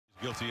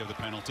Guilty of the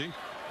penalty.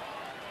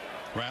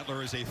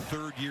 Rattler is a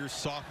third-year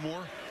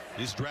sophomore.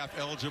 Is draft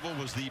eligible,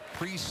 was the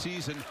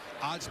preseason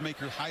odds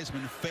maker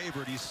Heisman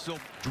favorite. He's still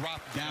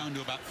dropped down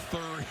to about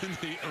third in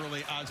the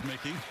early odds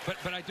making.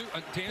 But I do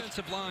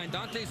defensive line,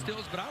 Dante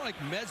Stills, but I like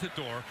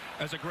Mesidor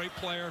as a great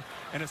player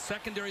and a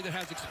secondary that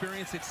has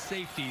experience at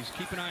safeties.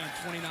 Keep an eye on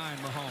 29,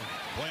 Mahone.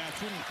 Play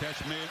action,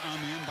 catch made on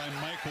the end by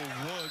Michael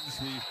Woods,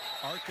 the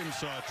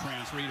Arkansas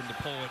transfer. Read him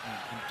to pull it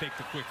and take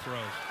the quick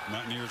throws.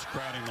 Mountaineers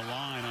crowding the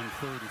line on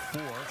 3rd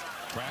and 4.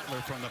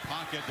 Rattler from the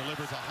pocket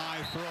delivers a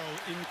high throw,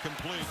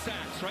 incomplete.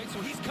 Sacks, right?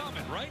 So he's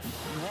coming, right?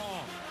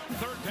 Wrong.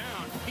 3rd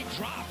down, he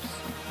drops.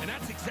 And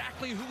that's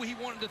exactly who he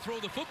wanted to throw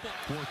the football.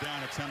 4th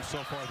down attempt so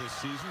far this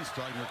season.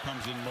 Stogner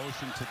comes in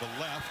motion to the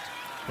left.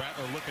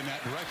 Rattler looking that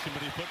direction,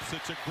 but he flips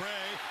it to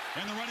Gray.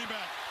 And the running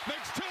back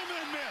makes 2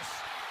 men miss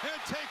and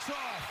takes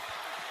off.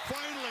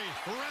 Finally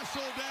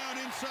wrestled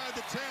down inside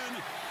the 10.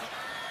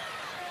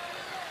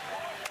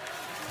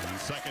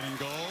 And 2nd and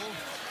goal.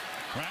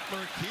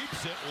 Rattler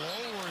keeps it,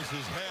 lowers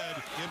his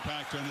head.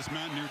 Impact on this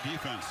Mountaineer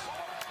defense.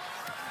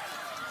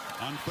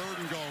 On 3rd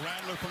and goal,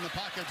 Rattler from the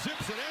pocket,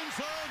 zips it end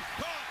zone,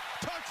 caught,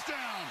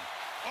 touchdown.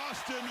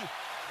 Austin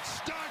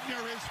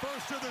Stogner, his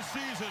first of the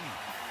season.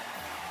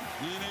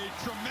 In a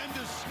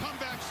tremendous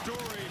comeback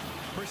story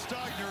for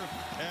Stogner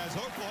as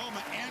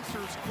Oklahoma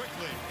answers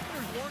quickly.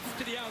 Works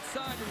to the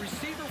outside, the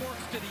receiver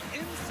works to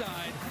the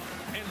inside,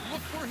 and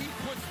look where he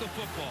puts the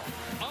football.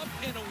 Up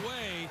and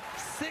away,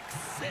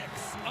 6'6",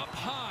 up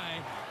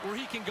high, where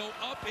he can go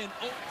up and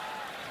over.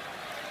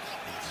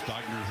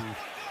 Stogner, who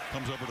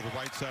comes over to the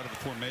right side of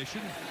the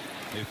formation.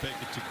 They fake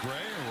it to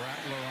Gray.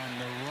 Rattler on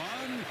the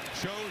run,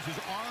 shows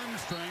his arm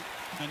strength,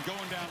 and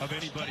going down. Of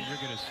anybody you're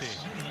going to see.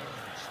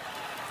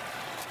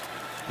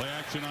 Play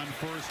action on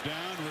 1st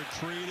down,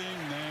 retreating,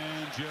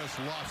 then just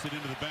lofts it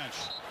into the bench.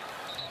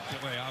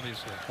 Good way,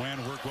 obviously. Plan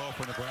worked well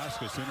for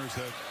Nebraska. Sooners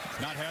have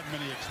not had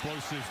many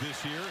explosives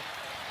this year.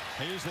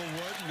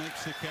 Hazelwood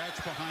makes the catch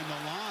behind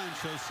the line,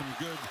 shows some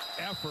good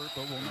effort,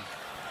 but will not.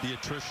 The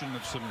attrition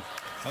of some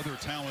other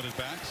talented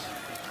backs.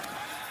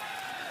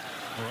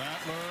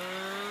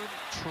 Rattler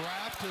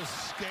trapped,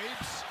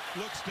 escapes,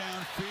 looks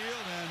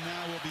downfield, and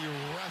now will be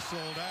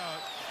wrestled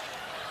out.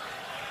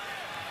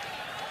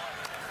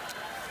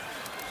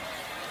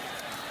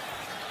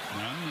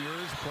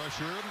 Mountaineers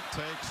pressure,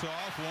 takes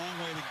off, long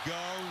way to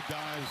go,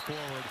 dives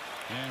forward,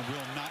 and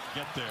will not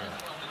get there.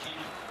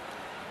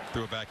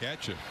 Threw it back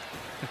at you.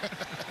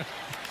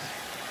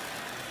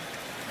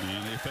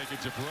 And they fake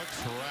it to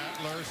Brooks.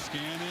 Rattler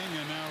scanning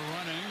and now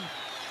running.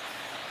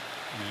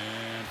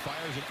 And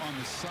fires it on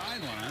the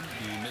sideline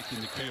and making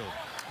the field.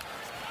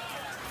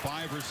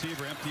 5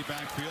 receiver, empty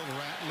backfield.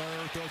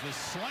 Rattler throws a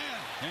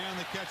slant, and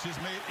the catch is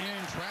made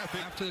in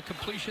traffic. After the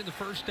completion, the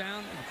 1st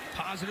down,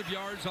 positive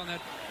yards on that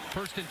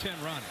 1st and 10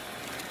 run.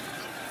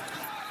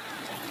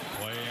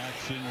 Play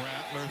action,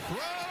 Rattler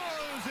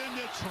throws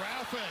into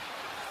traffic.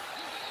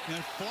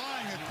 And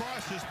flying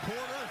across his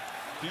Porter,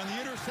 and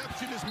the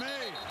interception is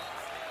made.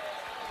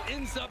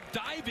 Ends up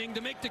diving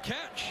to make the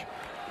catch.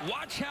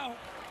 Watch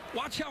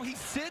how he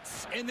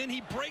sits, and then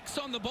he breaks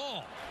on the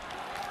ball.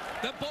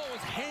 That ball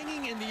was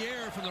hanging in the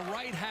air from the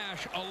right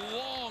hash a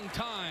long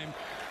time.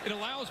 It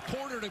allows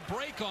Porter to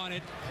break on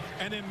it,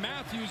 and then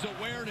Matthews'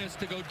 awareness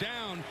to go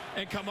down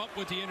and come up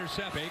with the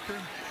intercept. Baker,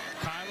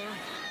 Kyler,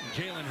 and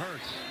Jalen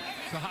Hurts.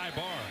 It's a high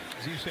bar,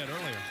 as you said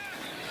earlier.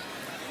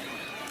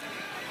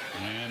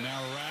 And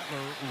now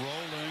Rattler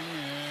rolling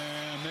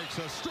and makes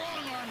a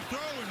strong arm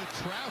throw into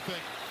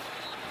traffic.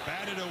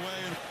 Batted away.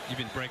 You've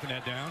been breaking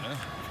that down?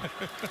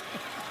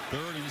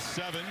 3rd and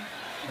 7.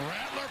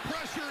 Rattler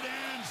pressured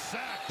and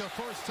sacked the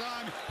first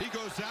time he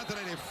goes down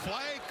today. A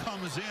flag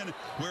comes in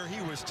where he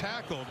was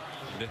tackled.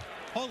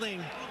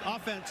 Holding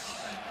offense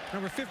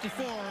number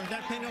 54.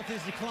 That penalty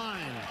is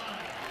declined.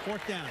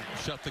 4th down.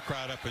 Shut the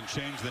crowd up and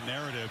change the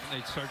narrative.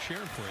 They'd start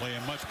cheering for it. Play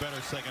a much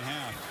better second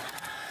half.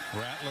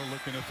 Rattler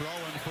looking to throw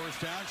in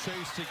 1st down,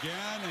 chased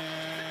again,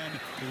 and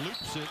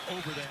loops it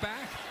over the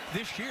back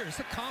this year. It's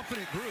a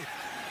confident group.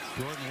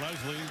 Jordan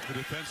Leslie, the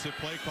defensive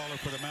play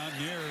caller for the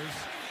Mountaineers.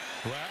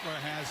 Rattler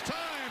has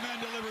time and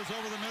delivers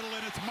over the middle,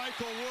 and it's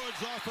Michael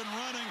Woods off and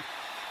running.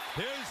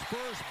 His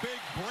first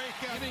big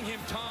breakout. Giving him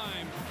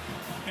time,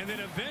 and then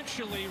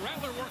eventually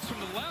Rattler works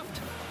from the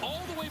left all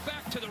the way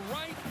back to the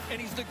right,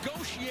 and he's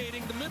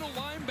negotiating the middle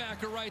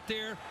linebacker right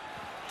there.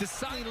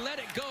 Deciding to let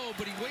it go,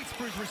 but he waits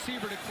for his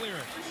receiver to clear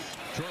it.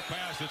 Short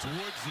pass, it's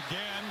Woods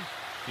again.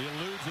 He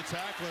eludes the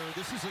tackler.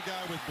 This is a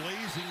guy with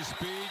blazing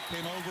speed,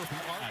 came over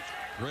from Ark.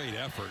 Great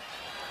effort.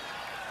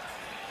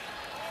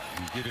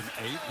 You give him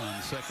 8 on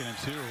 2nd and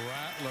 2.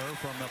 Rattler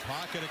from the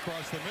pocket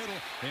across the middle,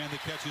 and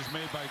the catch is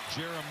made by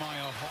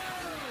Jeremiah Hall.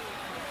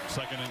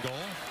 2nd and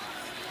goal.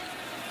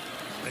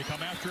 They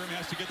come after him. He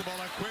has to get the ball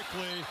out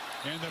quickly,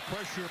 and the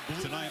pressure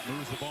tonight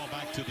moves the ball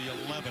back to the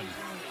 11.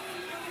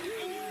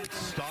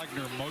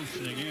 Stogner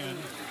motioning in.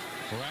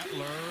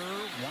 Rattler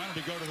wanted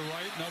to go to the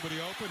right.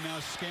 Nobody open. Now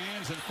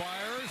scans and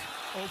fires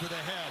over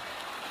the head.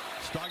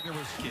 Stogner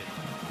was hit.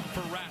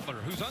 for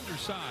Rattler, who's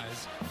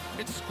undersized.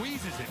 It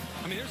squeezes it.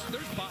 I mean,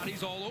 there's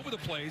bodies all over the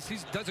place. He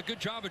does a good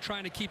job of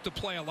trying to keep the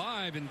play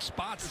alive in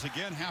spots.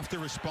 Again, have to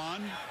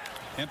respond.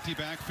 Empty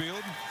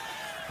backfield.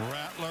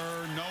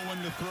 Rattler, no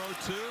one to throw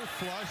to.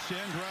 Flush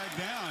and drag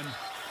down.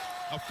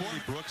 A 40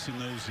 Brooks in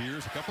those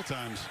years, a couple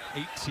times,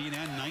 18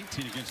 and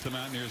 19 against the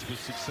Mountaineers, was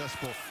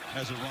successful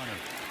as a runner.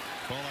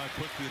 Ball out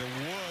quickly to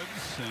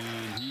Woods,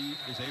 and he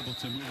is able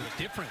to move it.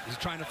 Different. He's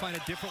trying to find a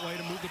different way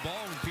to move the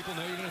ball when people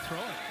know you're going to throw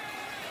it.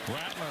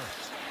 Rattler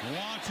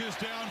launches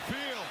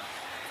downfield.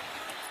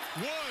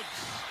 Woods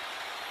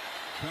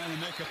trying to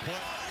make a play.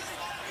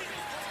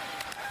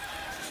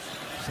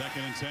 2nd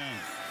and 10.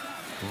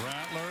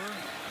 Rattler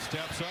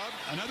steps up,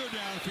 another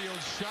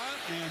downfield shot,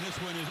 and this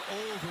one is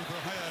over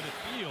the head.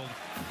 Field.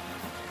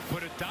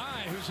 But a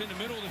die who's in the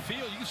middle of the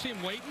field, you can see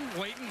him waiting.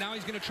 Now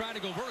he's going to try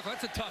to go vertical.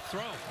 That's a tough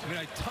throw. I mean,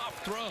 a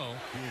tough throw.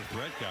 He's a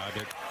threat guy,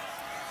 but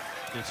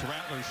it's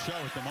Rattler's show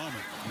at the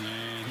moment.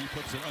 And he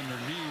puts it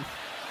underneath.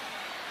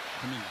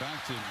 Coming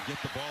back to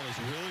get the ball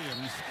is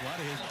Williams. A lot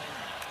of his.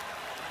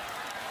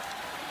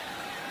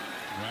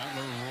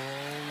 Rattler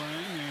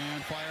rolling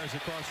and fires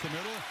across the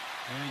middle.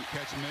 And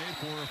catch made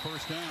for a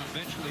first down.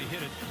 Eventually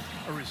hit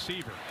a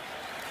receiver.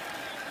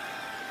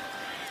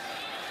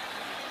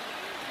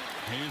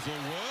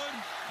 Hazelwood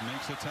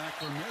makes a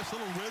tackler miss.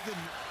 Little rhythm.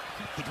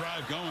 Keep the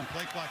drive going.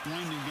 Play clock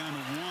winding down to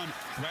 1.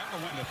 Rattler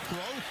went to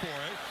throw for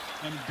it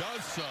and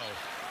does so.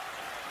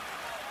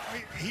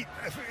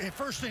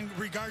 First in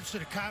regards to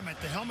the comment,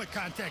 the helmet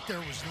contact there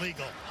was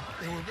legal.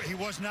 He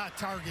was not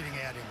targeting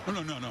at him.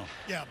 No.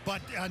 Yeah,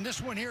 but on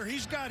this one here,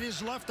 he's got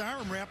his left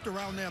arm wrapped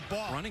around that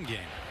ball. Running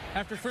game.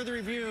 After further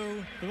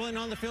review, the one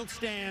on the field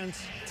stands.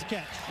 It's a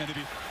catch. And to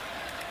be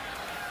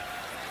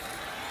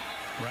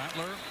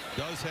Rattler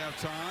does have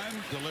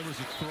time, delivers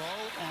a throw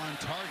on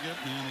target,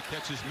 and the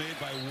catch is made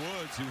by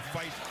Woods, who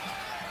fights.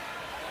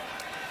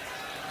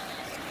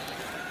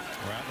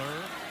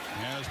 Rattler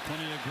has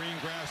plenty of green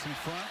grass in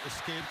front,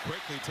 escaped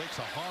quickly, takes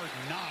a hard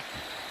knock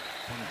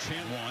from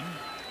Chan. 1.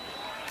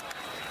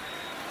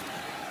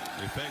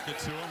 They fake it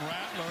to him.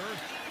 Rattler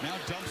now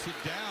dumps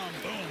it down.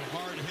 Boom,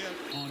 hard hit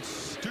on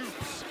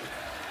Stoops.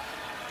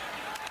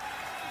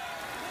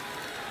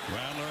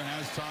 Rattler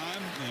has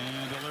time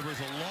and delivers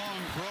a long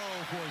throw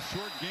for a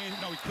short gain.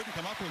 No, he couldn't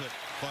come up with it.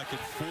 Like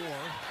at 4.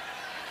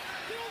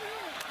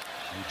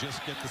 You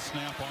just get the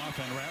snap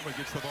off, and Rattler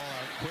gets the ball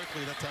out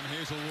quickly. That time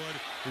Hazelwood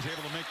is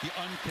able to make the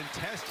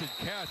uncontested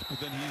catch, but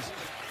then he's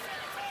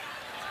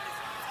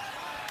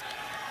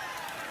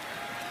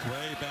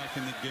way back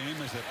in the game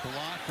as a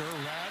blocker.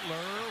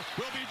 Rattler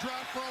will be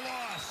dropped for a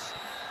loss.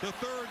 The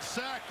 3rd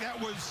sack.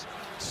 That was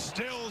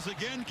Stills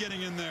again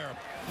getting in there.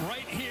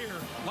 Right here,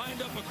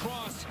 lined up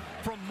across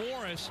from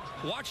Morris.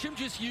 Watch him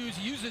just use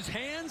his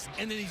hands,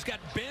 and then he's got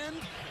bend,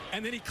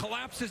 and then he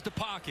collapses the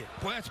pocket.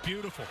 Boy, that's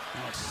beautiful.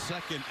 Now it's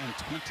 2nd and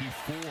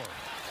 24.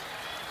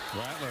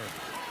 Rattler,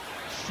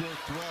 short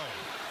throw.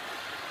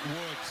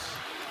 Woods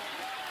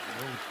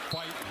will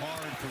fight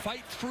hard.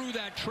 Fight through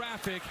that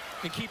traffic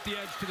and keep the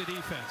edge to the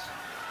defense.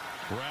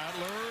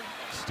 Rattler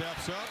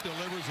steps up,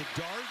 delivers a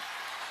dart,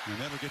 and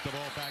that'll get the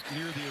ball back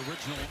near the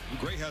original.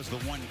 Gray has the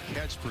 1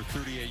 catch for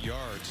 38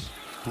 yards.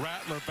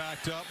 Rattler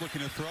backed up,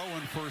 looking to throw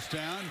on 1st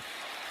down,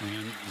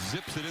 and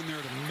zips it in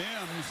there to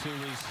Mims, who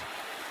is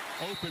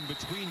open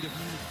between the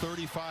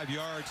 35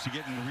 yards to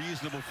get in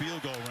reasonable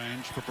field goal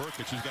range for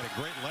Burkett, who's got a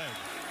great leg.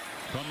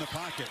 From the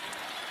pocket,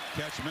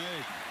 catch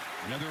made.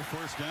 Another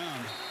 1st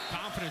down.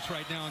 Confidence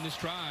right now in this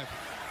drive.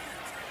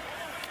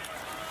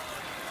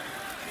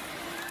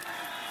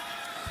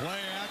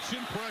 Play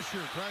action, pressure,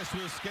 tries to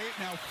escape,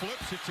 now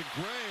flips it to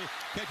Gray,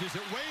 catches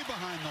it way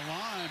behind the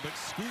line, but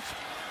Stoops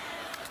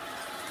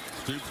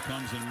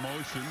comes in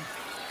motion,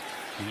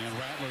 and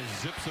Rattler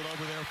zips it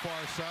over there far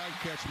side,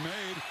 catch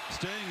made,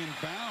 staying in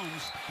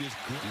bounds. You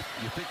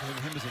think of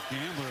him as a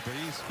gambler, but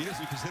he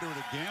doesn't consider it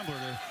a gambler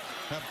to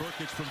have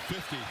Burkett from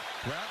 50.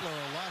 Rattler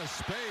a lot of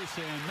space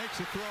and makes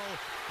a throw,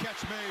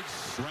 catch made.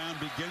 Brown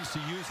begins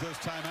to use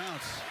those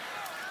timeouts.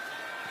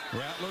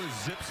 Rattler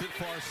zips it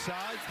far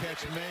side,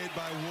 catch made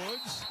by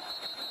Woods.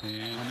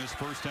 And on this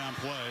 1st down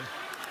play,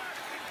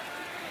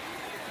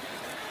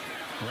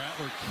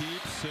 Rattler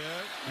keeps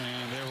it,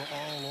 and they were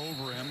all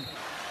over him.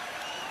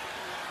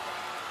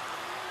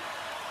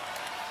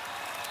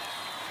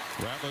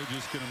 Rattler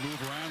just going to move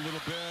around a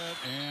little bit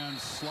and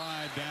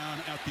slide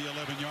down at the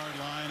 11-yard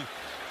line.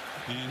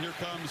 And here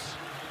comes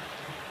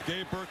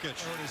Gabe Burkett.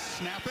 To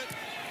snap it,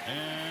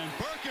 and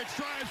Burkett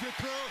drives it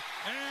through,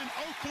 and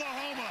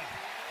Oklahoma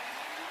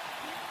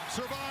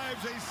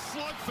survives a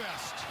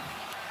slugfest.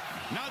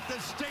 Not the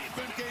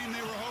statement game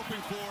they were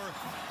hoping for,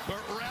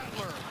 but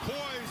Rattler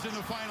poised in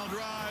the final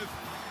drive.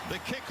 The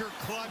kicker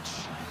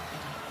clutch,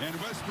 and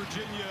West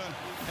Virginia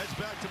heads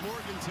back to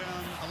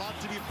Morgantown. A lot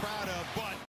to be proud of, but